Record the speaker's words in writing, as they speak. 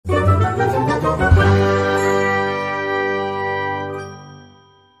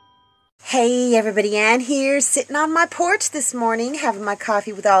Hey everybody, Ann here, sitting on my porch this morning, having my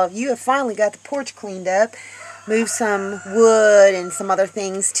coffee with all of you. I finally got the porch cleaned up, moved some wood and some other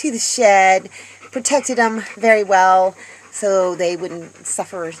things to the shed, protected them very well so they wouldn't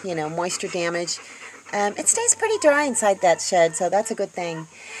suffer, moisture damage. It stays pretty dry inside that shed, so that's a good thing.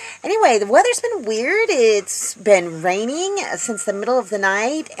 Anyway, the weather's been weird. It's been raining since the middle of the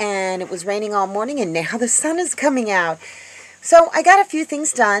night, and it was raining all morning, and now the sun is coming out. So I got a few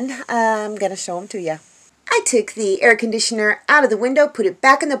things done. I'm going to show them to you. I took the air conditioner out of the window, put it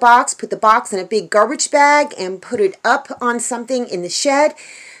back in the box, put the box in a big garbage bag, and put it up on something in the shed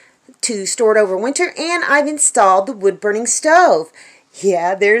to store it over winter, and I've installed the wood-burning stove.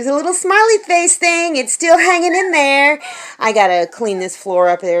 Yeah, there's a little smiley face thing. It's still hanging in there. I got to clean this floor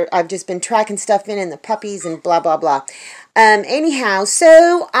up there. I've just been tracking stuff in and the puppies and blah, blah, blah. Anyhow,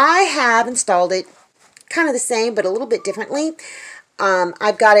 so I have installed it kind of the same, but a little bit differently.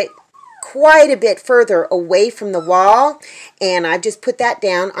 I've got it quite a bit further away from the wall, and I've just put that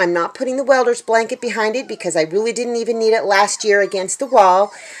down. I'm not putting the welder's blanket behind it because I really didn't even need it last year against the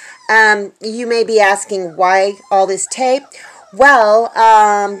wall. You may be asking why all this tape. Well,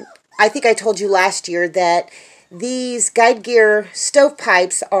 I think I told you last year that these Guide Gear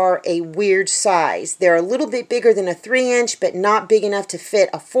stovepipes are a weird size. They're a little bit bigger than a 3-inch, but not big enough to fit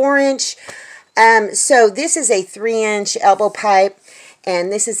a 4-inch. So this is a 3-inch elbow pipe,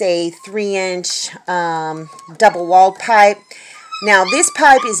 and this is a 3-inch double-walled pipe. Now this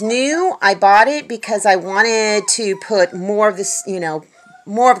pipe is new. I bought it because I wanted to put more of this,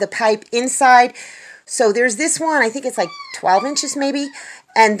 more of the pipe inside. So there's this one, I think it's like 12 inches maybe,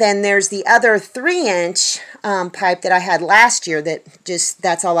 and then there's the other 3-inch pipe that I had last year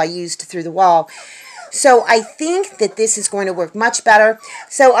that's all I used through the wall. So I think that this is going to work much better.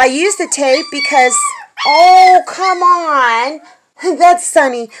 So I use the tape because, oh, come on. That's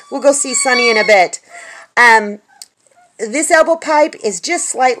Sunny. We'll go see Sunny in a bit. This elbow pipe is just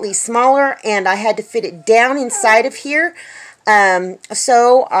slightly smaller, and I had to fit it down inside of here.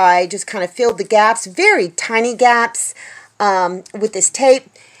 So I just kind of filled the gaps, very tiny gaps, with this tape.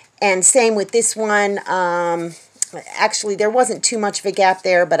 And same with this one. Actually, there wasn't too much of a gap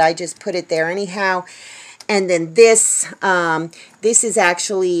there, but I just put it there anyhow. And then this is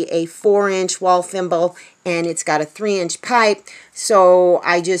actually a 4-inch wall thimble, and it's got a 3-inch pipe. So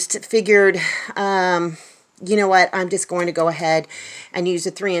I just figured, you know what, I'm just going to go ahead and use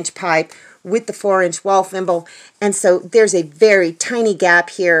a 3-inch pipe with the 4-inch wall thimble. And so there's a very tiny gap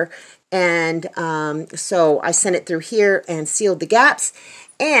here, and so I sent it through here and sealed the gaps.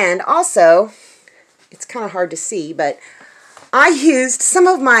 And also, it's kind of hard to see, but I used some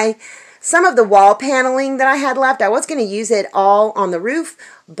of the wall paneling that I had left. I was going to use it all on the roof,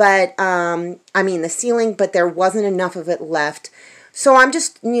 but the ceiling, but there wasn't enough of it left. So I'm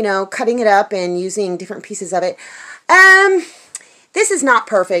just, cutting it up and using different pieces of it. This is not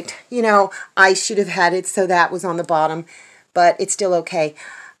perfect. I should have had it so that was on the bottom, but it's still okay.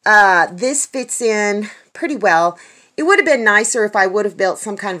 This fits in pretty well. It would have been nicer if I would have built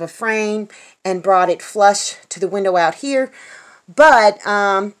some kind of a frame and brought it flush to the window out here, but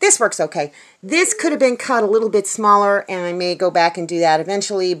this works okay. This could have been cut a little bit smaller, and I may go back and do that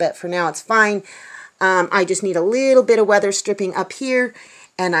eventually, but for now it's fine. I just need a little bit of weather stripping up here,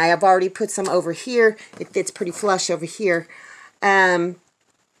 and I have already put some over here. It fits pretty flush over here. But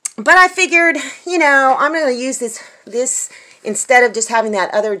I figured, I'm going to use this instead of just having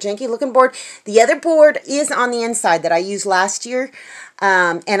that other janky looking board. The other board is on the inside that I used last year,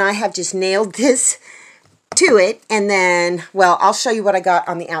 and I have just nailed this to it, and then, well, I'll show you what I got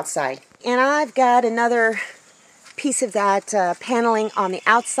on the outside. And I've got another piece of that paneling on the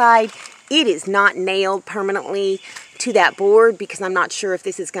outside. It is not nailed permanently to that board because I'm not sure if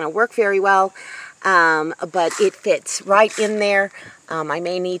this is going to work very well, but it fits right in there. I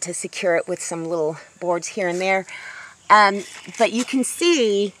may need to secure it with some little boards here and there. But you can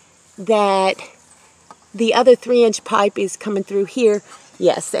see that the other 3-inch pipe is coming through here.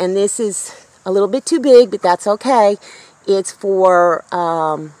 Yes, and this is a little bit too big, but that's okay. It's for,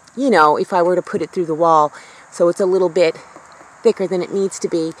 if I were to put it through the wall. So it's a little bit thicker than it needs to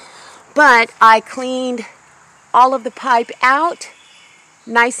be. But I cleaned all of the pipe out,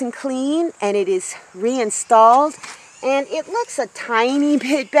 nice and clean, and it is reinstalled. And it looks a tiny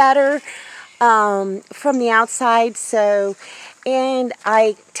bit better from the outside. So, and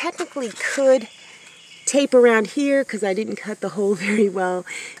I technically could tape around here because I didn't cut the hole very well.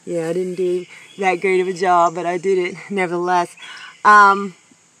 Yeah, I didn't do that great of a job, but I did it nevertheless.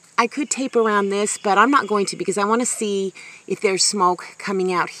 I could tape around this, but I'm not going to because I want to see if there's smoke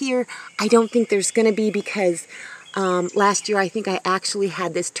coming out here. I don't think there's going to be because Last year I think I actually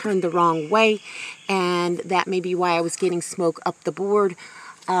had this turned the wrong way, and that may be why I was getting smoke up the board.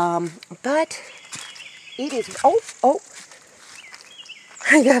 But it is, oh,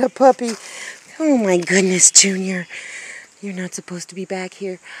 I got a puppy. Oh my goodness, Junior. You're not supposed to be back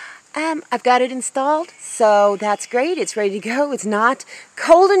here. I've got it installed, so that's great. It's ready to go. It's not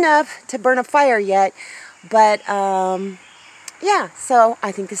cold enough to burn a fire yet, but yeah, so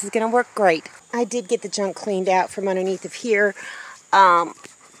I think this is going to work great. I did get the junk cleaned out from underneath of here, and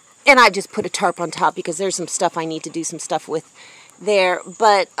I just put a tarp on top because there's some stuff I need to do some stuff with there.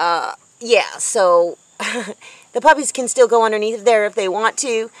 But yeah, so the puppies can still go underneath of there if they want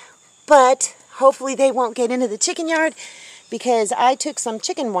to, but hopefully they won't get into the chicken yard, because I took some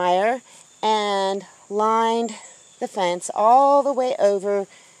chicken wire and lined the fence all the way over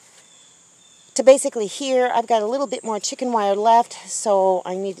to basically here. I've got a little bit more chicken wire left, so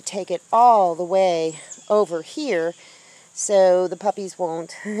I need to take it all the way over here so the puppies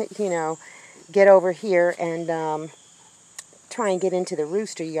won't, you know, get over here and try and get into the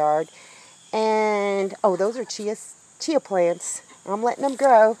rooster yard. And, oh, those are chia plants. I'm letting them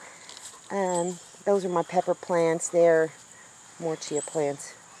grow. Those are my pepper plants. They're more chia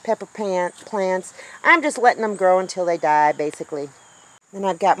plants. Pepper plants. I'm just letting them grow until they die, basically. Then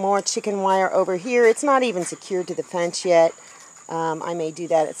I've got more chicken wire over here. It's not even secured to the fence yet. I may do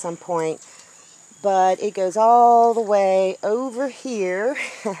that at some point. But it goes all the way over here.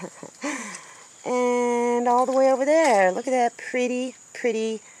 And all the way over there. Look at that pretty,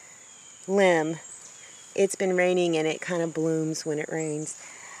 pretty limb. It's been raining and it kind of blooms when it rains.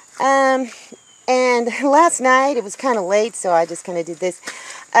 And last night, it was kind of late, so I just kind of did this.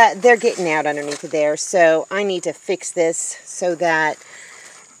 They're getting out underneath of there, so I need to fix this so that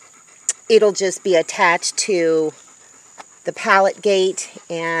it'll just be attached to the pallet gate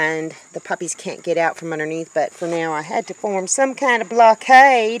and the puppies can't get out from underneath. But for now, I had to form some kind of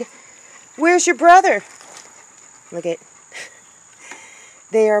blockade. Where's your brother? Look at,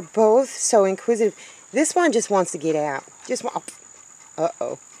 they are both so inquisitive. This one just wants to get out.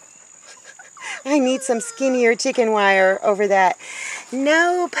 Uh-oh. I need some skinnier chicken wire over that.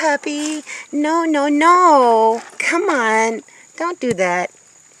 No, puppy. No, no, no. Come on. Don't do that.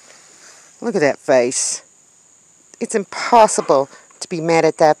 Look at that face. It's impossible to be mad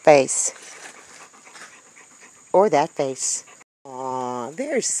at that face. Or that face. Aw,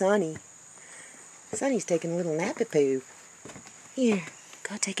 there's Sonny. Sonny's taking a little nappy-poo. Here,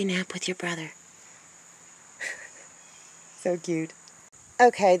 go take a nap with your brother. So cute.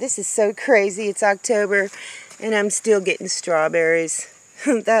 Okay, this is so crazy. It's October, and I'm still getting strawberries.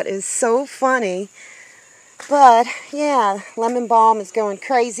 That is so funny. But, yeah, lemon balm is going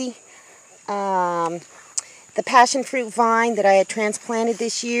crazy. The passion fruit vine that I had transplanted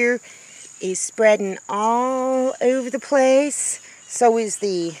this year is spreading all over the place. So is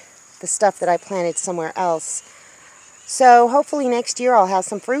the stuff that I planted somewhere else. So, hopefully next year I'll have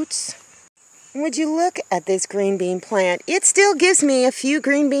some fruits. Would you look at this green bean plant? It still gives me a few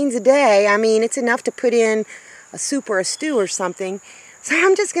green beans a day. I mean, it's enough to put in a soup or a stew or something. So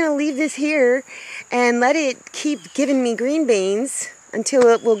I'm just going to leave this here and let it keep giving me green beans until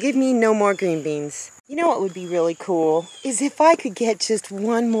it will give me no more green beans. You know what would be really cool is if I could get just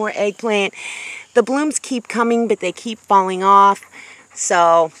one more eggplant. The blooms keep coming, but they keep falling off.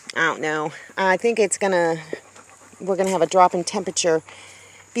 So, I don't know. I think we're going to have a drop in temperature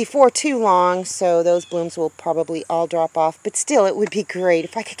before too long, so those blooms will probably all drop off. But still, it would be great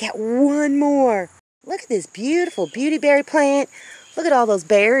if I could get one more. Look at this beautiful beautyberry plant. Look at all those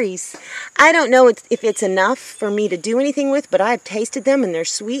berries. I don't know if it's enough for me to do anything with, but I've tasted them and they're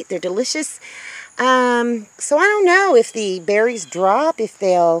sweet, they're delicious. So I don't know if the berries drop, if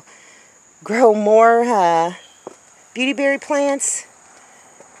they'll grow more beautyberry plants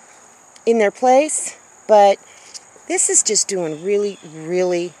in their place, but this is just doing really,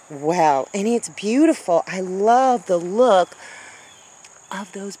 really well, and it's beautiful. I love the look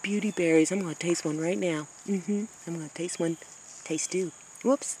of those beauty berries. I'm going to taste one right now. I'm going to taste one. Taste two.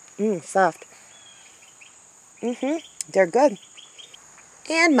 Whoops. Soft. They're good.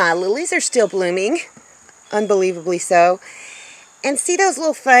 And my lilies are still blooming. Unbelievably so. And see those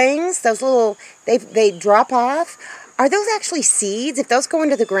little fangs? Those little, they drop off. Are those actually seeds? If those go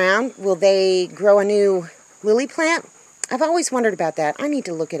into the ground, will they grow a new lily plant? I've always wondered about that. I need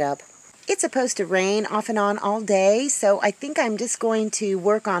to look it up. It's supposed to rain off and on all day, so I think I'm just going to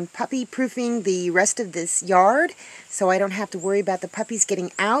work on puppy-proofing the rest of this yard so I don't have to worry about the puppies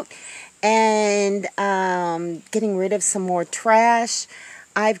getting out, and getting rid of some more trash.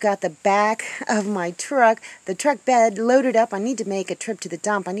 I've got the back of my truck, the truck bed loaded up. I need to make a trip to the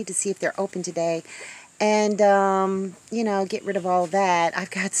dump. I need to see if they're open today. and, you know, get rid of all that.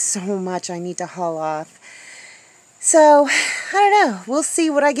 I've got so much I need to haul off. So, I don't know. We'll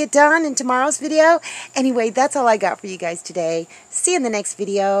see what I get done in tomorrow's video. Anyway, that's all I got for you guys today. See you in the next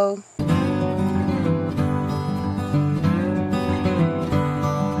video.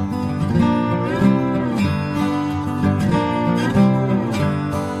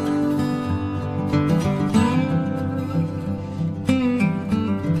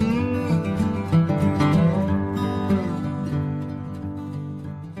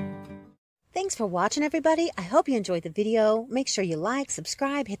 Thanks for watching, everybody. I hope you enjoyed the video. Make sure you like,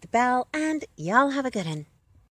 subscribe, hit the bell, and y'all have a good one.